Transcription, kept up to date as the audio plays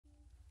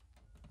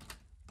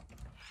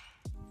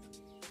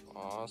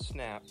Aw,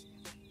 snap.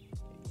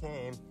 It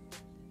came.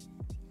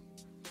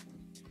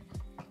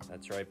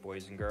 That's right,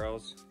 boys and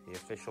girls. The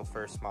official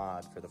first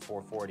mod for the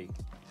 440.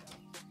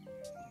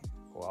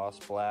 Gloss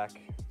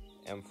black,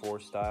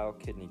 M4 style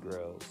kidney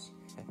grills.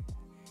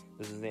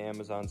 This is the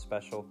Amazon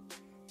special.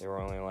 They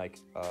were only like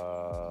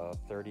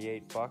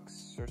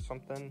 $38 or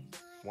something.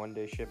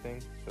 1-day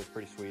shipping, so it's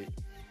pretty sweet.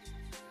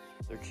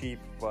 They're cheap,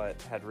 but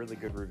had really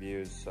good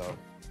reviews, so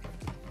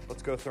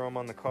let's go throw them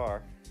on the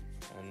car.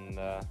 And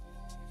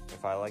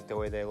if I like the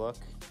way they look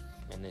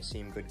and they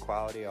seem good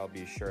quality, I'll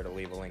be sure to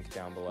leave a link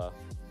down below.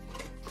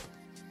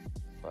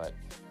 But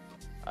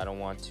I don't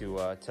want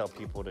to tell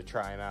people to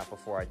try them out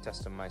before I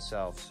test them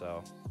myself,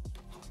 so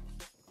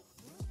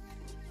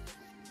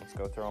let's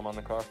go throw them on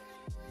the car.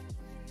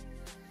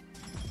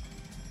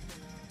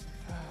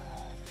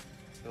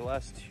 The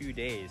last 2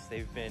 days,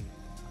 they've been,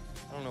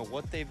 I don't know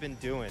what they've been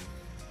doing,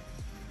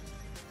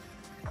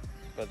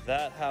 but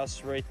that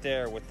house right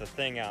there with the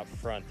thing out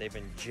front, they've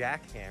been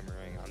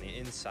jackhammering on the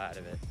inside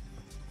of it.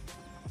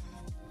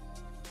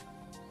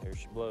 There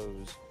she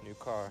blows, new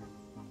car.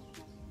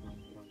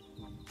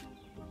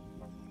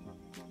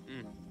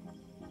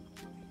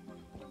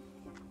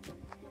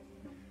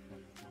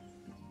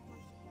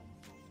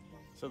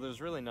 So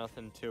there's really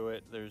nothing to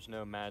it. There's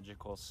no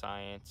magical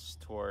science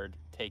toward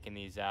taking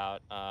these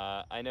out.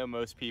 I know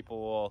most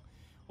people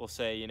will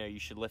say, you know, you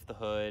should lift the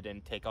hood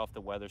and take off the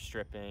weather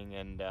stripping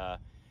and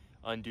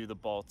undo the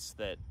bolts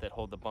that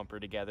hold the bumper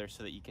together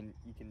so that you can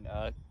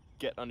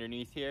get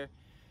underneath here.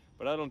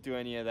 But I don't do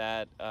any of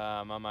that.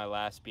 On my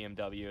last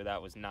BMW,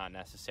 that was not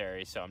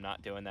necessary, so I'm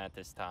not doing that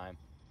this time.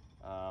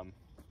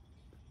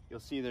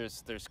 You'll see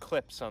there's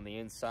clips on the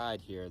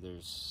inside here.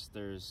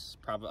 There's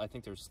probably, I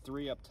think there's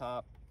 3 up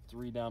top,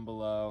 3 down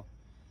below,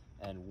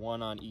 and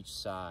 1 on each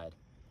side.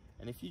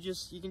 And if you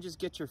can just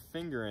get your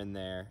finger in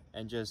there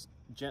and just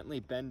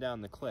gently bend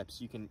down the clips,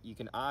 you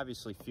can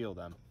obviously feel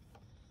them.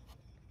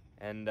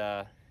 And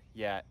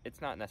yeah,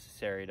 it's not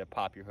necessary to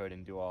pop your hood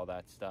and do all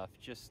that stuff.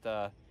 Just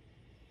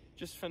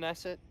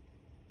finesse it.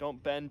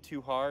 Don't bend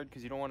too hard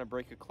because you don't want to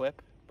break a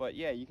clip. But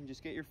yeah, you can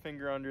just get your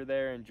finger under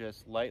there and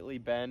just lightly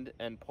bend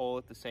and pull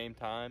at the same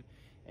time,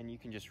 and you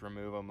can just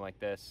remove them like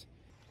this.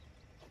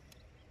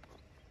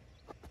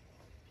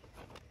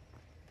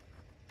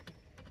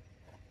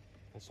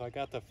 And so I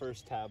got the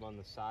first tab on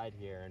the side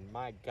here, and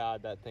my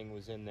God, that thing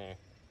was in there.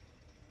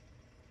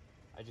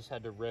 I just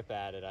had to rip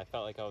at it. I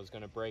felt like I was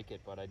gonna break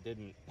it, but I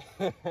didn't.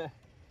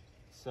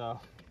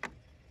 So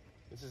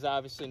this is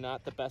obviously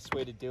not the best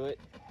way to do it.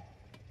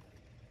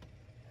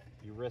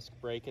 You risk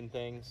breaking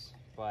things,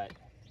 but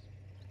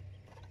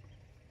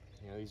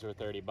you know, these were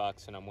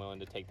 $30 and I'm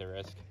willing to take the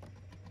risk.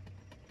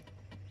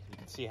 You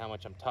can see how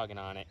much I'm tugging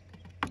on it,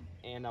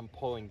 and I'm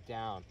pulling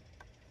down.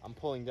 I'm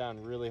pulling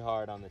down really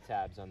hard on the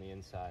tabs on the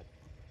inside.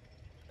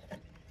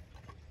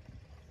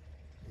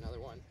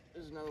 Another one.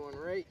 There's another one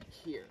right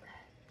here.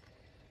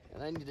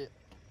 And I need it.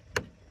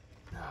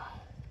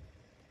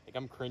 Like,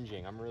 I'm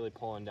cringing. I'm really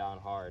pulling down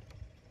hard.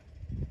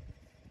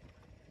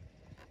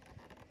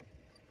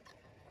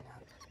 Now,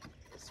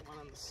 this one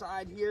on the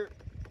side here.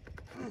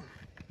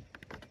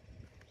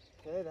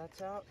 Okay,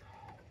 that's out.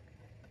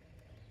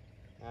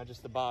 Now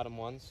just the bottom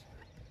ones,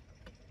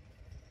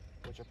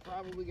 which are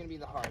probably going to be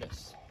the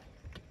hardest.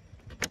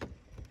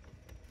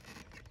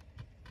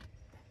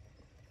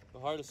 The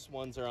hardest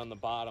ones are on the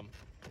bottom.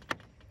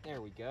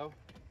 There we go.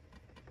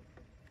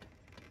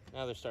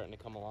 Now they're starting to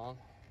come along.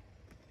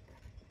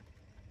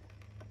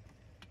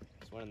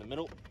 This one in the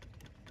middle.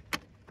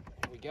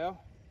 There we go.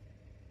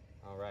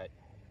 All right.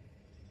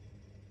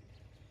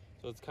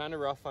 So it's kind of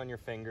rough on your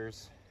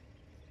fingers,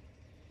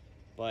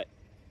 but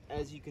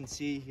as you can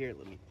see here,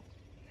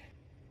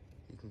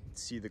 you can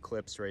see the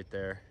clips right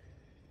there.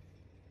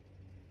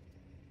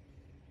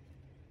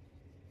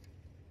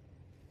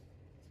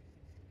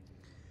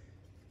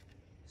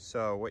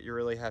 So what you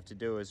really have to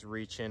do is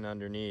reach in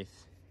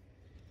underneath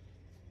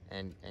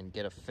and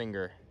get a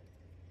finger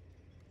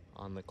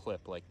on the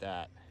clip like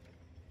that.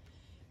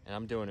 And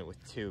I'm doing it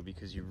with 2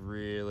 because you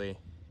really,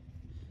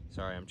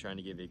 sorry, I'm trying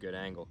to give you a good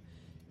angle.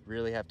 You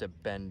really have to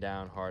bend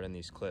down hard on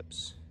these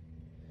clips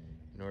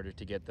in order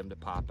to get them to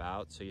pop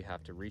out. So you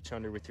have to reach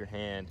under with your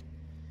hand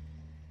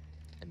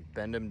and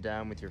bend them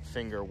down with your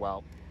finger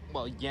while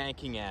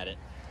yanking at it.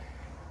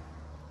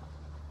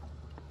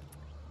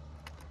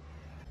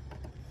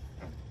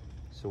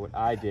 So what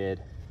I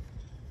did,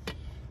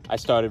 I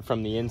started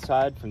from the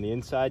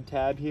inside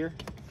tab here,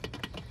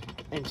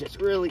 and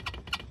just really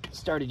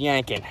started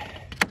yanking.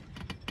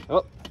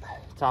 Oh,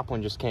 top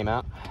one just came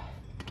out.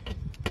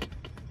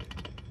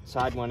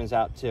 Side one is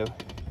out too.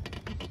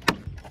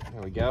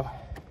 There we go.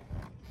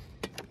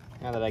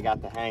 Now that I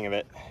got the hang of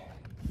it.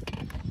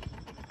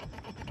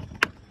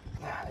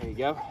 There you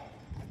go.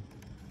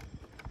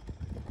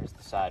 There's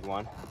the side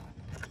one.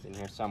 It's in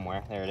here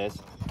somewhere. There it is.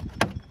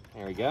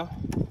 There we go.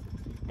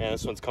 Yeah,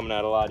 this one's coming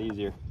out a lot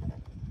easier.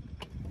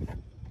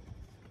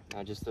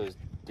 Now just those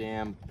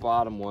damn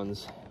bottom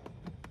ones.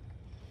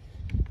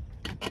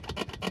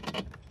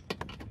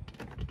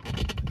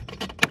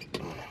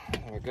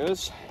 There it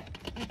goes.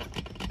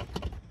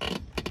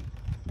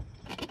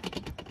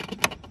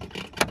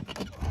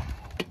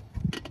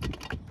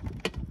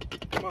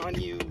 Come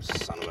on, you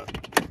son of a...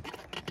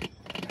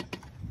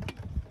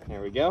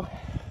 There we go.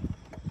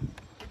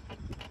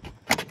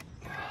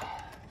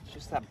 It's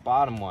just that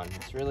bottom one.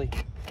 It's really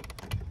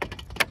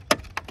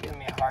giving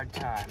me a hard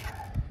time.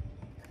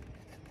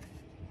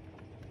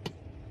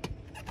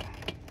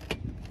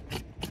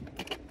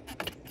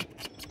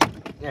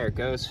 There it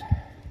goes.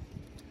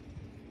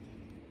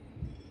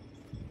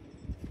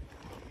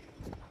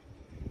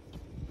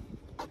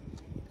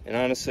 And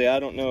honestly, I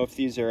don't know if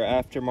these are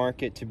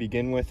aftermarket to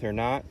begin with or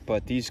not,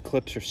 but these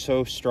clips are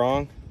so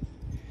strong,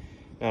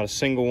 not a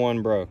single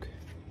one broke.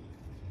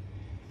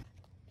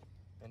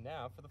 And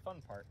now for the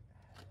fun part.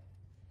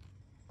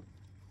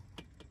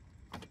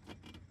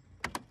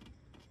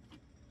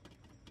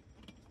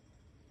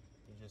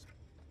 You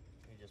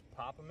just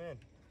pop them in.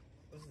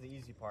 This is the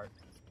easy part.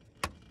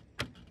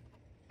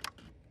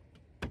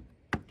 And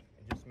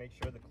just make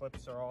sure the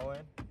clips are all in.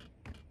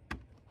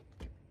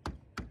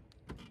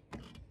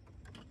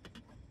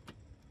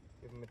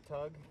 Give them a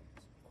tug,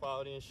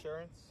 quality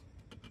assurance.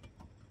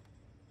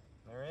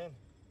 They're in.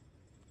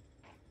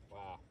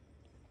 Wow.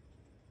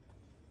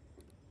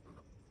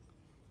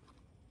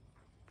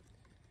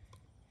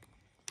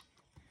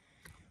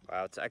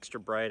 Wow, it's extra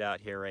bright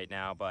out here right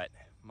now, but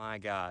my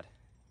God,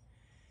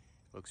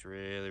 looks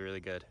really, really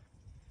good.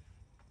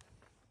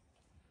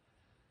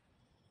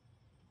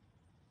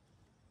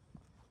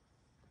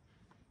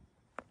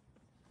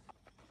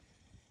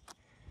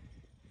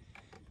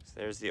 So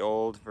there's the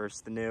old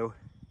versus the new.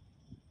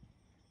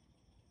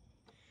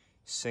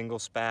 Single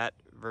spat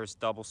versus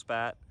double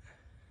spat.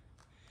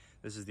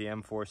 This is the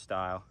M4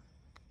 style.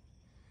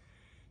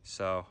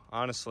 So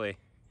honestly,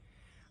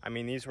 I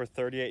mean, these were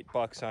 38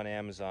 bucks on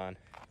Amazon.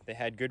 They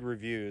had good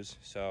reviews,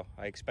 so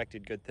I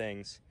expected good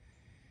things.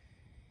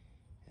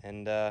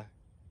 And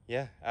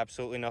yeah,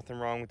 absolutely nothing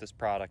wrong with this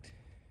product.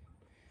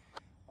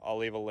 I'll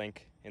leave a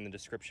link in the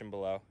description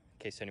below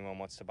in case anyone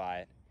wants to buy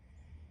it.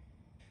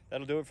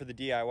 That'll do it for the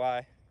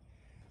DIY.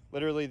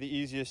 Literally the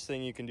easiest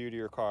thing you can do to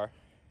your car.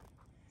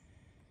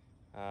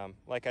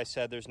 Like I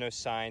said, there's no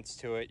science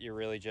to it. You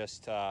really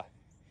just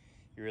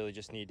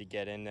need to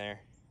get in there,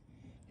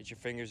 get your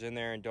fingers in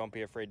there, and don't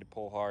be afraid to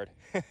pull hard.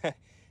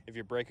 If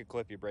you break a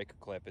clip, you break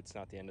a clip. It's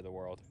not the end of the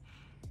world.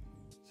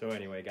 So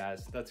anyway,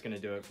 guys, that's gonna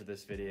do it for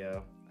this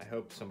video. I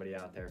hope somebody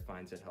out there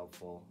finds it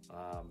helpful.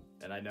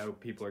 And I know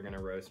people are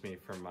gonna roast me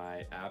for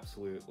my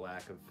absolute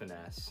lack of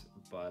finesse,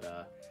 but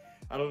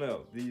I don't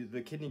know,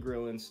 the kidney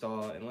grill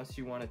install, unless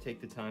you wanna take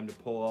the time to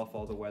pull off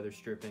all the weather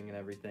stripping and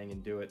everything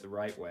and do it the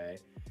right way,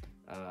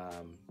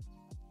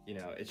 you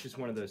know, it's just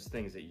one of those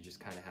things that you just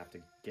kind of have to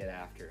get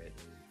after it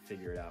and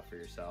figure it out for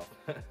yourself.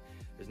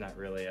 There's not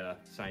really a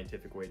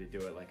scientific way to do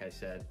it, like I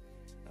said.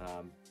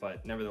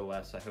 But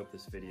nevertheless, I hope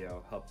this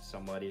video helped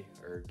somebody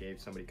or gave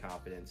somebody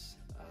confidence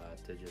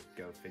to just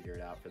go figure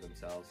it out for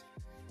themselves.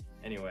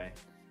 Anyway,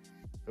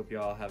 hope you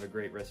all have a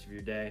great rest of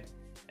your day,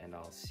 and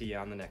I'll see you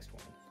on the next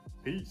one.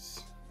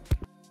 Peace.